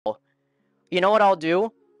You know what I'll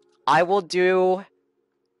do? I will do.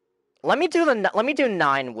 Let me do 9.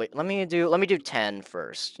 Let me do 10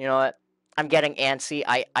 first. You know what? I'm getting antsy.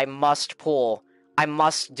 I must pull. I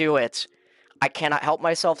must do it. I cannot help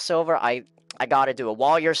myself, Silver. I gotta do it.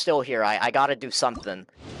 While you're still here, I gotta do something.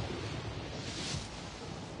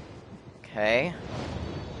 Okay.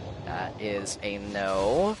 That is a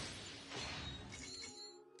no.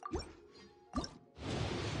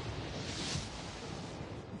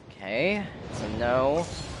 Okay, it's a no.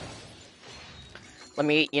 Let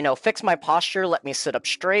me, fix my posture. Let me sit up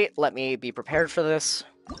straight. Let me be prepared for this.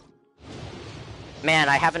 Man,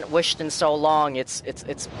 I haven't wished in so long. It's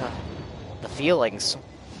the feelings.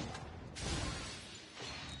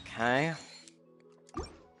 Okay.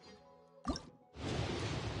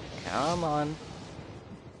 Come on.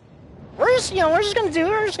 We're just gonna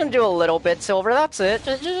do a little bit, Silver. That's it.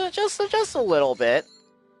 Just a little bit.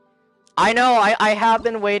 I know. I have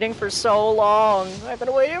been waiting for so long. I've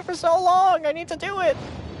been waiting for so long. I need to do it.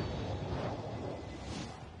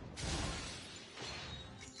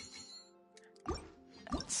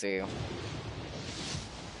 Let's see.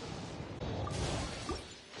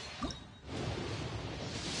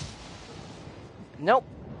 Nope.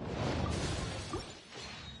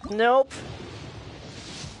 Nope.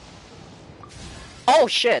 Oh,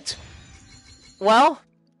 shit. Well,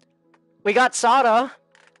 we got Sada,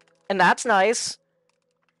 and that's nice.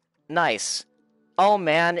 Nice. Oh,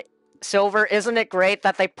 man. Silver, isn't it great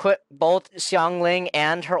that they put both Xiangling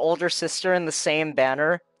and her older sister in the same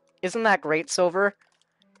banner? Isn't that great, Silver?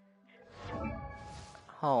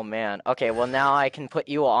 Oh, man. Okay, well, now I can put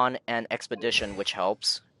you on an expedition, which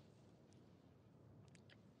helps.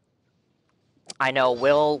 I know,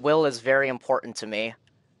 Will is very important to me.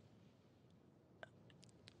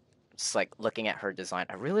 Just, like, looking at her design.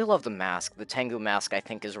 I really love the mask. The Tengu mask, I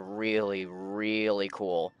think, is really, really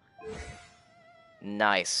cool.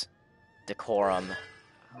 Nice. Decorum.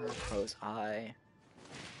 Crow's eye.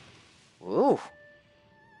 Ooh.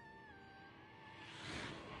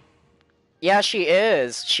 Yeah, she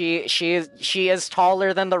is. She is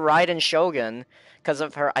taller than the Raiden Shogun because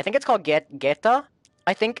of her. I think it's called Geta.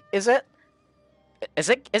 I think is it? Is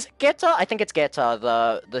it Geta? I think it's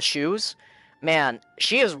Geta. The shoes. Man,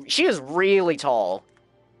 she is really tall.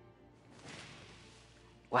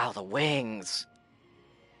 Wow, the wings.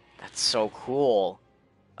 That's so cool.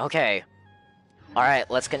 Okay. All right,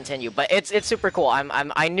 let's continue. But it's super cool.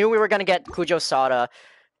 I knew we were gonna get Kujo Sada.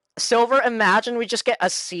 Silver, imagine we just get a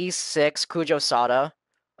C6 Kujo Sada.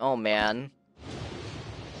 Oh man.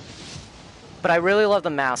 But I really love the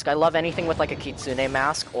mask. I love anything with like a Kitsune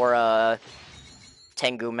mask or a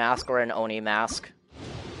Tengu mask or an Oni mask.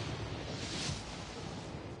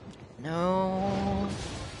 No.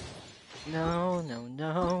 No, no,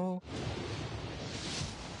 no.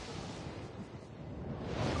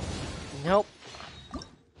 Nope.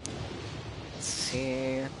 Let's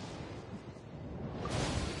see.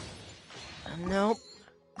 Nope.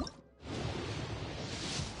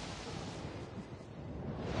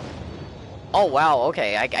 Oh, wow,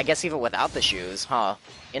 okay. I guess even without the shoes, huh?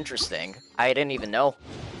 Interesting. I didn't even know.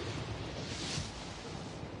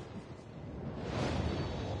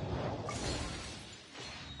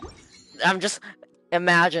 I'm just...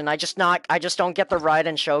 Imagine, I just don't get the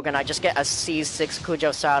Raiden Shogun, I just get a C6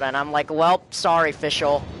 Kujo Sada, and I'm like, well, sorry,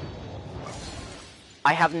 Fischl.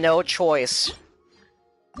 I have no choice.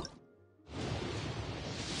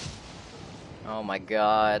 Oh my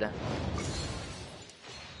god.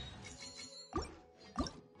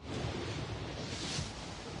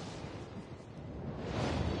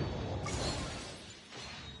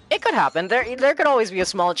 It could happen. There could always be a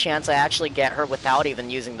small chance I actually get her without even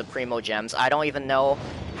using the Primo Gems. I don't even know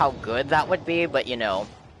how good that would be, but you know.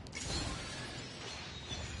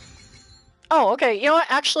 Oh, okay. You know what?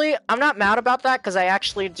 Actually, I'm not mad about that because I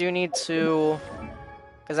actually do need to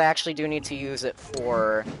use it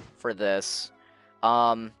for this.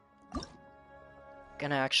 Gonna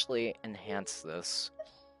actually enhance this.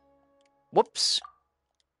 Whoops.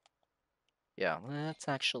 Yeah, let's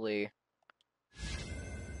actually...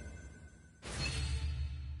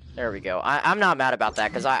 There we go. I'm not mad about that,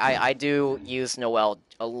 because I do use Noelle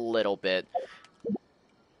a little bit.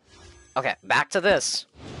 Okay, back to this.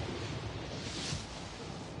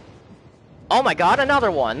 Oh my god,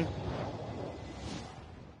 another one!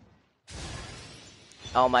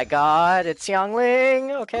 Oh my god, it's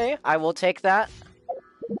Xiangling! Okay, I will take that.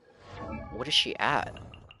 What is she at?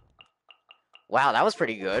 Wow, that was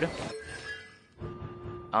pretty good.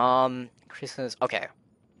 Increases... Okay.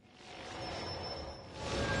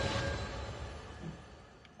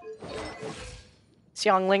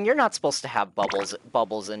 Xiangling, you're not supposed to have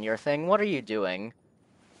bubbles in your thing. What are you doing?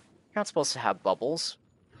 You're not supposed to have bubbles.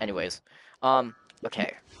 Anyways,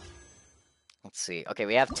 okay. Let's see. Okay,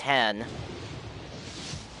 we have 10.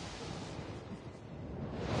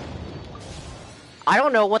 I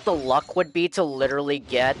don't know what the luck would be to literally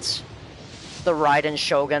get the Raiden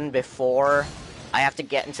Shogun before I have to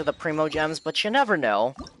get into the Primo Gems, but you never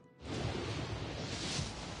know.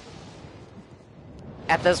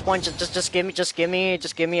 At this point, just give me a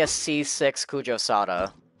C6 Kujo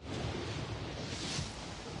Sada.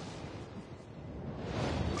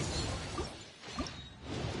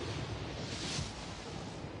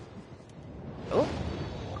 Oh.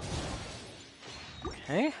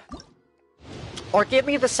 Okay. Or give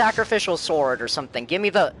me the sacrificial sword or something. Give me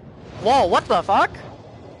the... Whoa, what the fuck?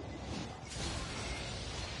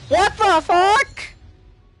 What the fuck?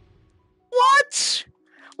 What?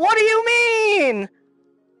 What do you mean?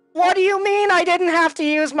 What do you mean I didn't have to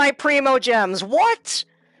use my Primo Gems? What?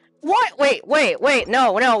 What? Wait,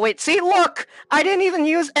 no, wait, see, look! I didn't even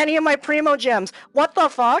use any of my Primo Gems. What the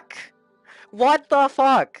fuck? What the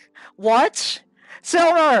fuck? What?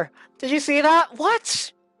 Silver! Did you see that?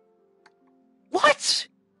 What? What?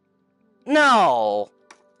 No.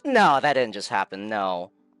 No, that didn't just happen,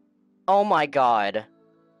 no. Oh my god.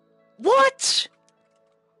 What?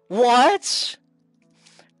 What?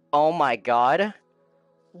 Oh my god.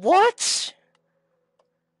 What?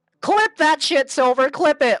 Clip that shit, Silver,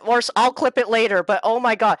 clip it! Or I'll clip it later, but oh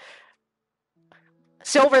my god.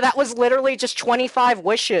 Silver, that was literally just 25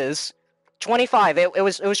 wishes. 25, it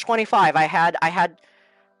was 25. I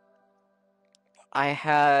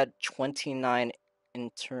had 29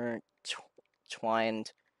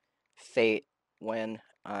 intertwined fate when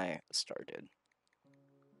I started.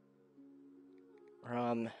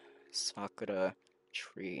 From Sakura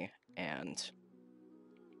tree and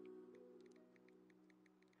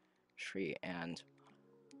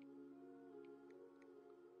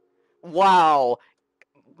wow.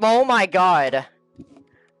 Oh my god.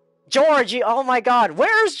 George, oh my god.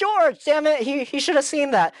 Where's George? Damn it, he should have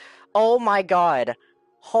seen that. Oh my god.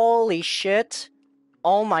 Holy shit.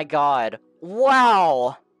 Oh my god.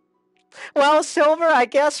 Wow. Well, Silver, I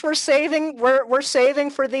guess we're saving for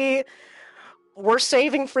the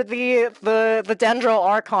Dendro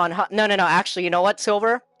Archon. No, actually, you know what,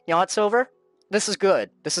 Silver? You know what, Silver? This is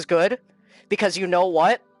good. This is good. Because you know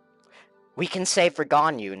what? We can save for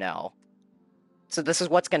Ganyu now. So this is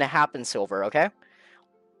what's gonna happen, Silver, okay?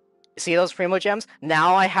 See those Primo Gems?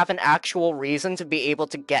 Now I have an actual reason to be able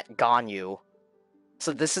to get Ganyu.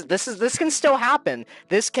 So this can still happen.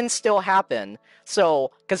 This can still happen.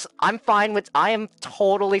 So, because I am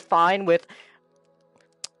totally fine with...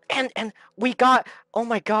 And we got... Oh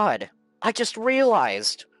my god. I just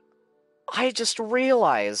realized.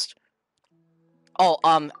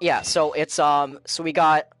 Oh, yeah, so it's, so we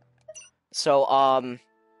got... So,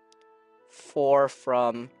 4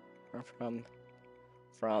 from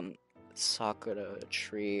Sakura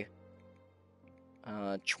tree,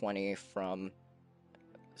 20 from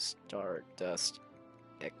Stardust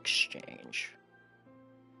exchange.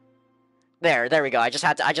 There we go. I just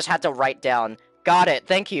had to write down. Got it.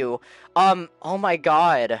 Thank you. Oh my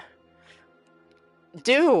god.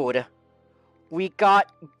 Dude. We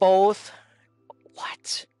got both.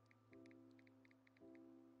 What?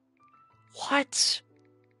 What?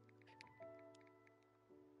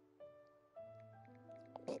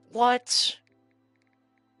 What?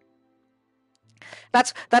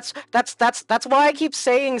 That's why I keep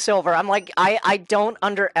saying, Silver. I'm like, I don't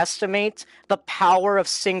underestimate the power of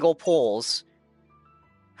single pulls.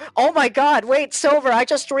 Oh my god, wait, Silver, I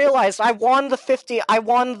just realized I won the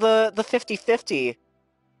 50-50.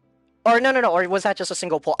 Or no, or was that just a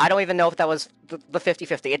single pull? I don't even know if that was the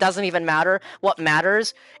 50-50. It doesn't even matter. What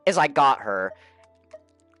matters is I got her.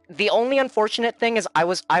 The only unfortunate thing is I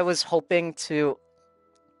was hoping to...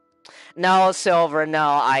 No, Silver,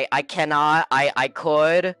 no, I cannot. I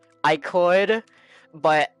could,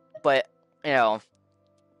 but, you know,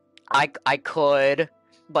 I could,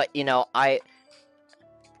 but, you know,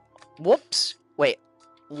 whoops, wait,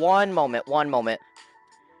 one moment,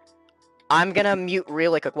 I'm gonna mute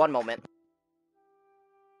really quick, one moment.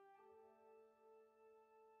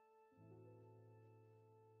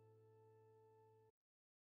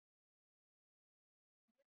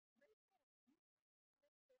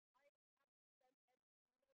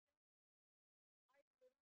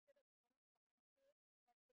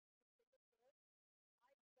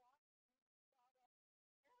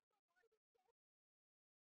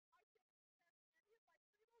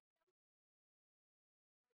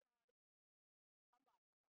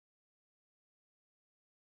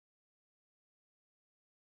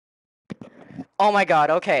 Oh my god,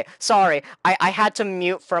 okay. Sorry. I had to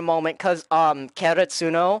mute for a moment because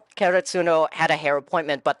Karatsuno had a hair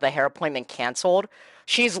appointment, but the hair appointment canceled.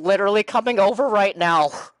 She's literally coming over right now.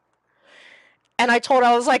 And I told her,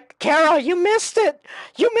 I was like, Kara, you missed it!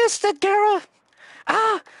 You missed it, Kara!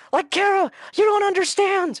 Ah! Like, Kara, you don't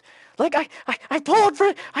understand! Like, I pulled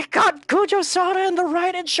for... I got Kujo-Sada and the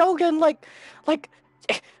Raiden Shogun, like, with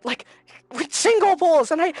single pulls,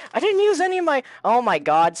 and I didn't use any of my... Oh my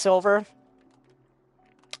god, Silver.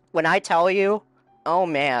 When I tell you, oh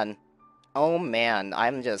man, I'm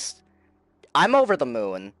over the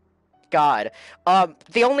moon. God.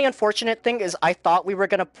 The only unfortunate thing is I thought we were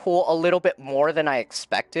gonna pull a little bit more than I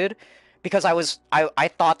expected, because I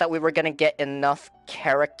thought that we were gonna get enough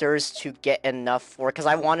characters to get enough for, because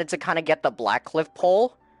I wanted to kind of get the Blackcliff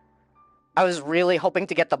poll. I was really hoping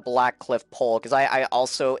to get the Blackcliff poll, because I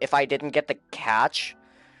also, if I didn't get the catch,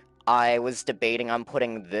 I was debating on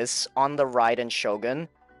putting this on the Raiden Shogun.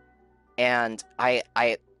 And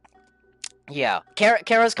yeah,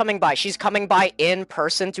 Kara's coming by. She's coming by in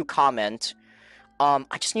person to comment. I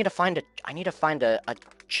just need to find a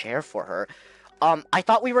chair for her. I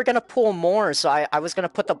thought we were gonna pull more, so I was gonna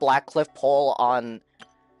put the Blackcliff poll on.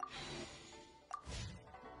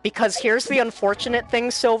 Because here's the unfortunate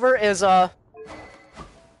thing, Silver, is, I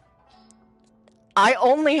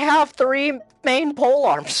only have 3 main pole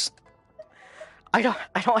arms. I don't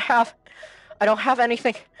have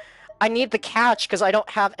anything. I need the catch, because I don't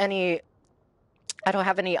have any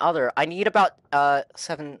other. I need about,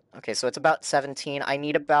 7, okay, so it's about 17. I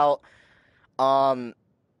need about, like,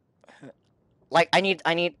 I need,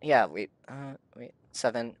 yeah, wait,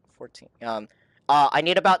 7, 14, I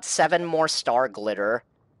need about 7 more star glitter.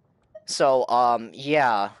 So,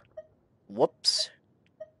 yeah. Whoops.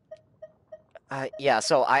 Yeah,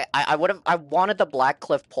 so I wanted the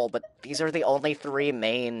Blackcliff pole, but these are the only 3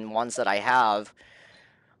 main ones that I have.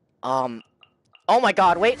 Oh my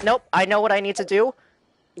god, wait, nope, I know what I need to do.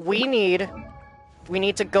 We need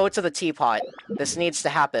to go to the teapot. This needs to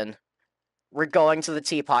happen. We're going to the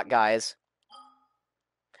teapot, guys.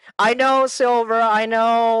 I know, Silver, I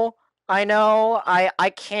know,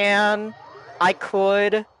 I can, I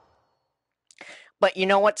could. But you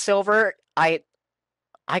know what, Silver? I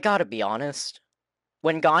gotta be honest.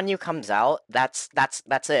 When Ganyu comes out, that's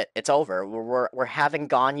it. It's over. We're having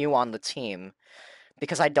Ganyu on the team.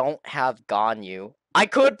 Because I don't have Ganyu. I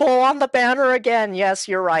could pull on the banner again! Yes,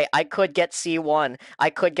 you're right. I could get C1. I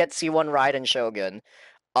could get C1 Raiden Shogun.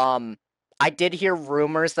 I did hear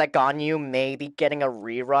rumors that Ganyu may be getting a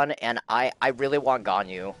rerun, and I really want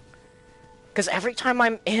Ganyu. Because every time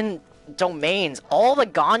I'm in domains, all the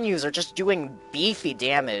Ganyus are just doing beefy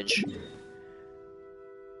damage.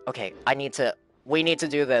 Okay, we need to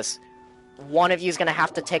do this. One of you's gonna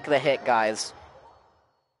have to take the hit, guys.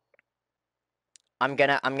 I'm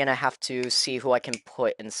gonna have to see who I can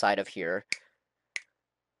put inside of here.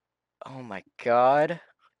 Oh my god.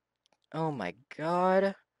 Oh my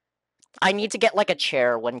god. I need to get, like, a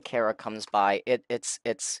chair when Kara comes by. It's...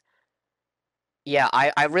 Yeah,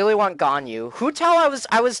 I really want Ganyu. Who tell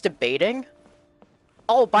I was debating?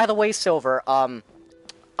 Oh, by the way, Silver,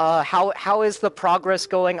 how is the progress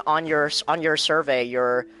going on your survey,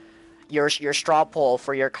 your straw poll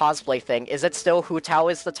for your cosplay thing? Is it still Hu Tao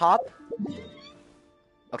is the top?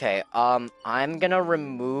 Okay, I'm gonna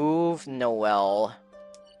remove Noelle.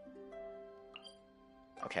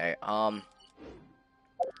 Okay,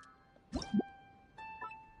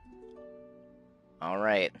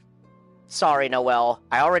 alright. Sorry, Noelle.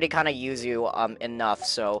 I already kinda use you, enough,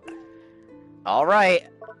 so... Alright.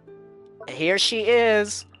 Here she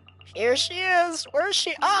is! Here she is! Where is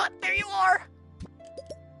she? Ah, there you are!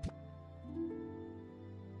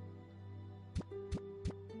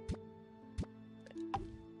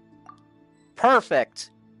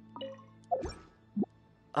 Perfect!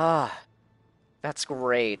 Ah, that's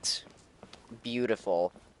great.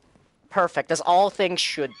 Beautiful. Perfect, as all things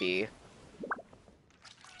should be.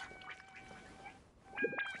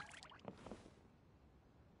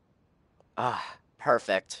 Ah,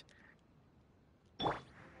 perfect.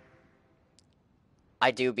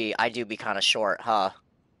 I do be kind of short, huh?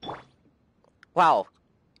 Wow,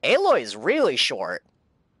 Aloy's really short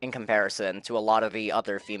in comparison to a lot of the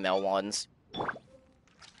other female ones.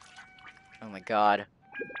 Oh my god.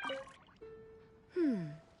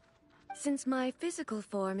 Since my physical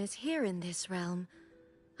form is here in this realm,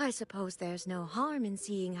 I suppose there's no harm in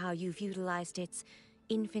seeing how you've utilized its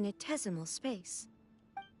infinitesimal space.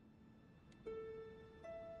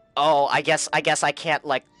 Oh, I guess I can't,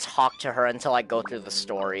 like, talk to her until I go through the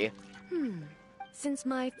story. Since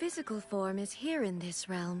my physical form is here in this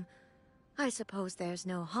realm, I suppose there's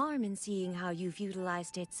no harm in seeing how you've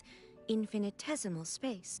utilized its infinitesimal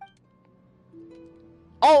space.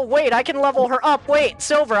 Oh, wait, I can level her up. Wait,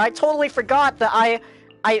 Silver, I totally forgot that I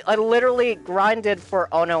literally grinded for...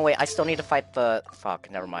 Oh, no, wait, I still need to fight the... Fuck,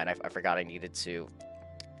 never mind. I forgot I needed to...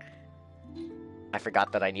 I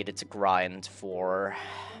forgot that I needed to grind for...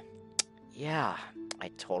 Yeah, I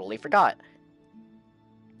totally forgot.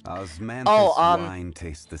 Osmanthus wine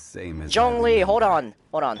tastes the same as Zhongli, hold on.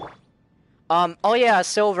 Oh yeah,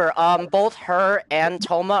 Silver, both her and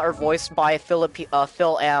Toma are voiced by Phil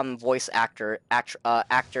M. voice actor,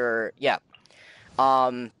 yeah.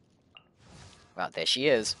 Wow, there she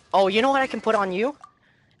is. Oh, you know what I can put on you?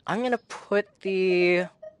 I'm gonna put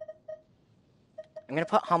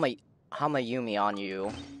Hamayumi on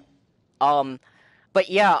you. But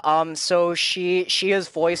yeah, so she is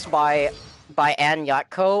voiced by Ann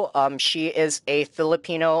Yatko. She is a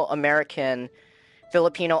Filipino American,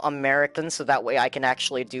 so that way I can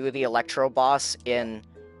actually do the Electro boss in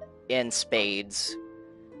spades.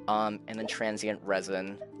 And then Transient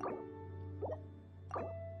Resin.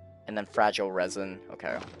 And then Fragile Resin.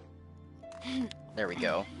 Okay. There we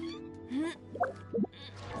go.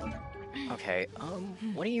 Okay,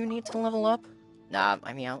 what do you need to level up? Nah,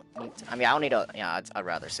 I don't need to, yeah, I'd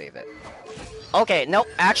rather save it. Okay, nope,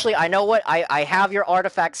 actually, I know what, I have your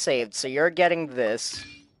artifact saved, so you're getting this.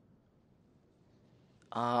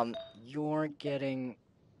 You're getting...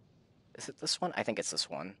 Is it this one? I think it's this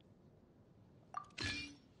one.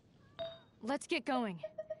 Let's get going.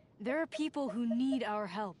 There are people who need our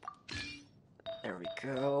help. There we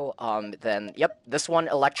go. Then, yep, this one,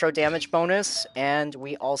 electro damage bonus, and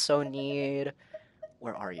we also need...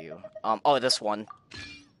 Where are you? Oh, this one.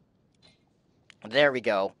 There we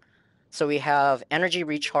go. So we have energy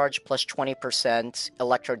recharge plus 20%,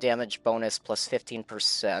 electro damage bonus plus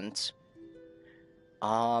 15%.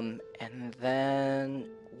 And then...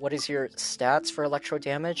 What is your stats for electro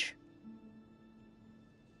damage?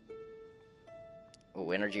 Oh,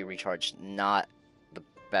 energy recharge, not the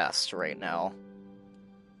best right now.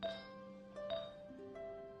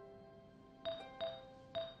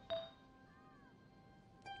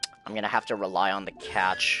 I'm gonna have to rely on the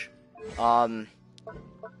catch.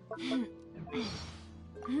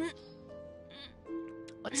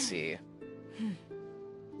 Let's see.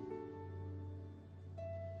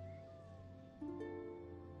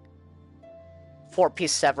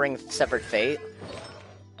 Four-piece severed fate.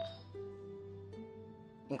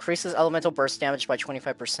 Increases elemental burst damage by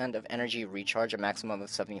 25% of energy recharge. A maximum of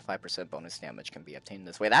 75% bonus damage can be obtained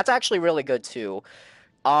this way. That's actually really good too.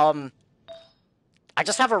 I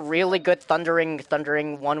just have a really good thundering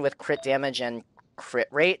one with crit damage and crit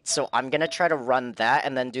rate, so I'm gonna try to run that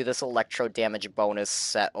and then do this electro damage bonus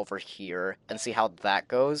set over here and see how that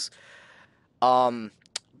goes.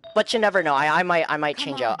 But you never know. I might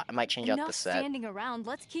change out the set. Standing around.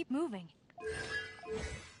 Let's keep moving.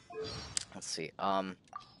 Let's see.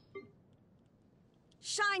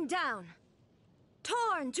 Shine down!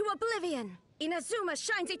 Torn to oblivion! Inazuma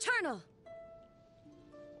shines eternal!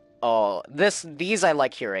 Oh, these I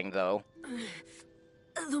like hearing, though.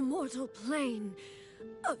 The mortal plane,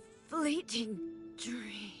 a fleeting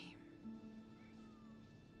dream.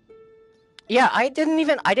 Yeah, I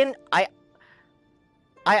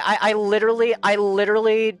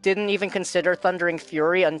literally didn't even consider Thundering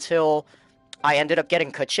Fury until I ended up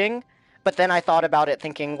getting Kuching. But then I thought about it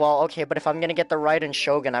thinking, well, okay, but if I'm gonna get the Raiden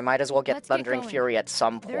Shogun, I might as well get Thundering Fury at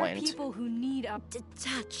some point. There are people who need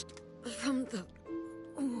detached from the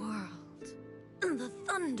world. The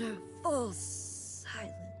thunder falls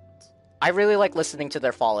silent. I really like listening to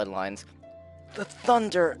their fallen lines. The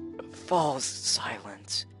thunder falls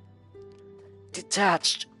silent.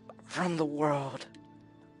 Detached from the world.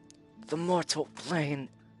 The mortal plane,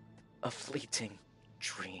 a fleeting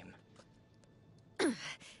dream.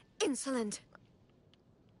 Insolent.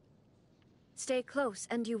 Stay close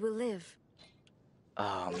and you will live.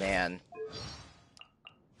 Oh, man.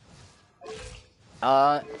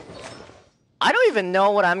 I don't even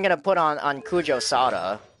know what I'm gonna put on Kujo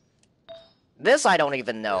Sada. This I don't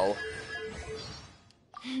even know.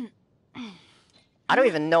 I don't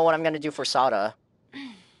even know what I'm gonna do for Sada.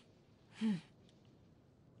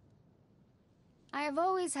 I have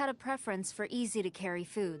always had a preference for easy-to-carry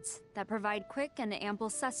foods that provide quick and ample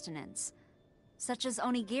sustenance, such as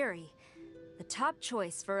onigiri, the top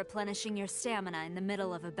choice for replenishing your stamina in the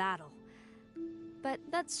middle of a battle. But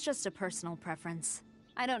that's just a personal preference.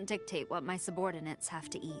 I don't dictate what my subordinates have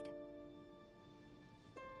to eat.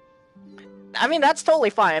 I mean, that's totally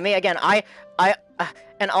fine. I mean, again,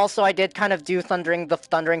 and also I did kind of do the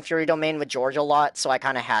Thundering Fury domain with George a lot, so I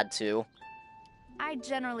kind of had to. I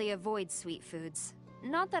generally avoid sweet foods.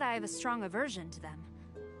 Not that I have a strong aversion to them.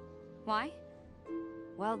 Why?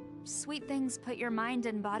 Well, sweet things put your mind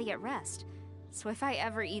and body at rest. So if I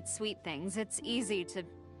ever eat sweet things, it's easy to...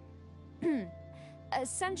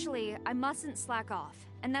 Essentially, I mustn't slack off,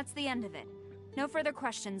 and that's the end of it. No further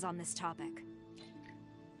questions on this topic.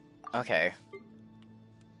 Okay.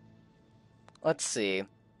 Let's see.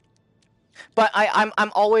 But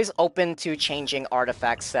I'm always open to changing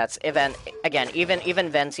artifact sets. Even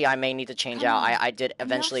Venti I may need to change out. I did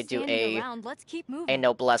eventually do a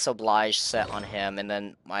Noblesse Oblige set on him, and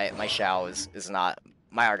then my Shao is not,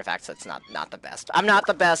 my artifact set's not the best. I'm not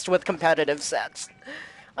the best with competitive sets,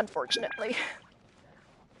 unfortunately.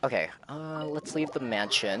 Okay, let's leave the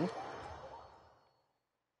mansion.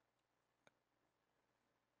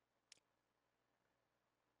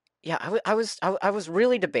 Yeah, I was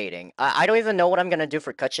really debating. I don't even know what I'm gonna do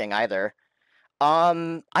for Kuching either.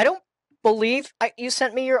 I don't believe you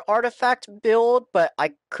sent me your artifact build, but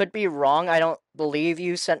I could be wrong. I don't believe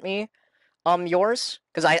you sent me yours,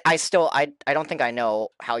 because I don't think I know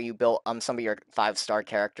how you built some of your 5-star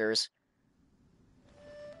characters.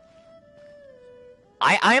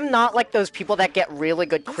 I am not like those people that get really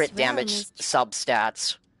good crit damage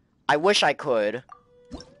substats. I wish I could.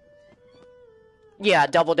 Yeah,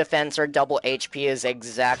 double defense or double HP is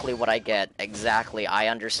exactly what I get. Exactly, I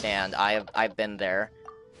understand. I've been there.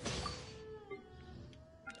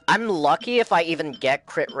 I'm lucky if I even get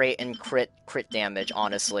crit rate and crit damage,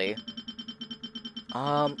 honestly.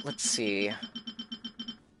 Let's see.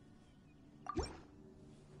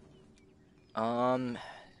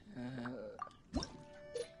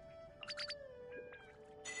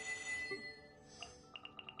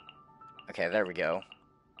 Okay, there we go.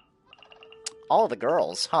 All the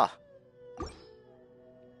girls, huh?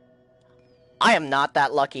 I am not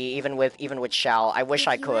that lucky, even with Shao. I wish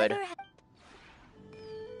I could.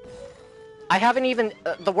 I haven't even...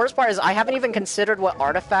 the worst part is I haven't even considered what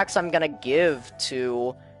artifacts I'm gonna give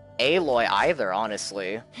to Aloy either,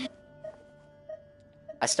 honestly.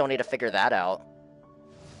 I still need to figure that out.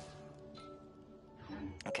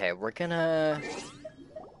 Okay, we're gonna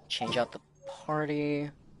change out the party.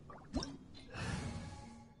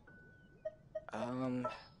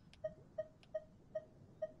 Let's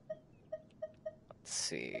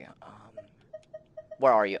see.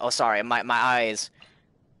 Where are you? Oh, sorry, my eyes.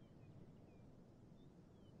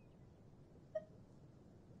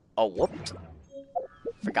 Oh, whoops.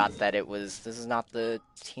 Forgot that this is not the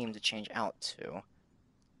team to change out to.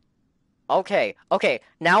 Okay,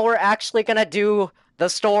 now we're actually gonna do the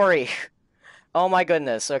story. Oh my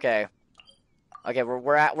goodness, okay. Okay,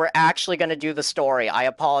 we're actually gonna do the story. I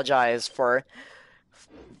apologize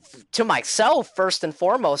to myself first and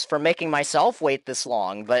foremost for making myself wait this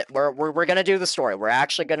long, but we're gonna do the story. We're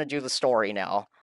actually gonna do the story now.